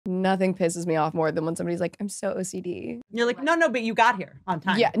nothing pisses me off more than when somebody's like, I'm so OCD. You're like, no, but you got here on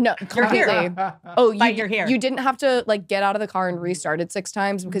time. Yeah, no, You're completely. here. Oh, You're here. You didn't have to like get out of the car and restart it 6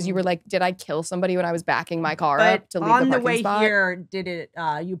 times because you were like, did I kill somebody when I was backing my car up to leave the parking spot? On the way here, did it?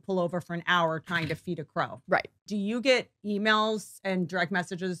 You pull over for an hour trying to feed a crow. Right. Do you get emails and direct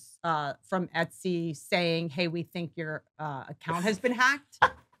messages from Etsy saying, hey, we think your account has been hacked?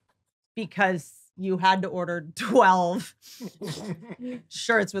 Because you had to order 12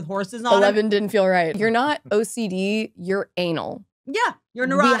 shirts with horses on 11 didn't feel right. You're not OCD, you're anal. Yeah, you're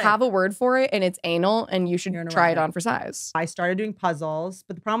neurotic. We have a word for it, and it's anal, and you should try it on for size. I started doing puzzles,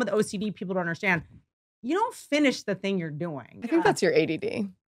 but the problem with OCD, people don't understand. You don't finish the thing you're doing. I think that's your ADD.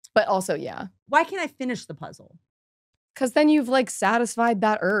 But also, yeah. Why can't I finish the puzzle? Because then you've like satisfied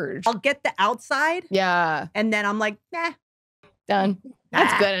that urge. I'll get the outside. Yeah. And then I'm like, nah. Done.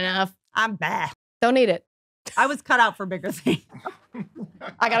 That's good enough. I'm bad. Don't eat it. I was cut out for bigger things.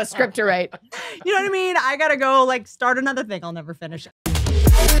 I got a script to write. You know what I mean? I got to go like start another thing I'll never finish.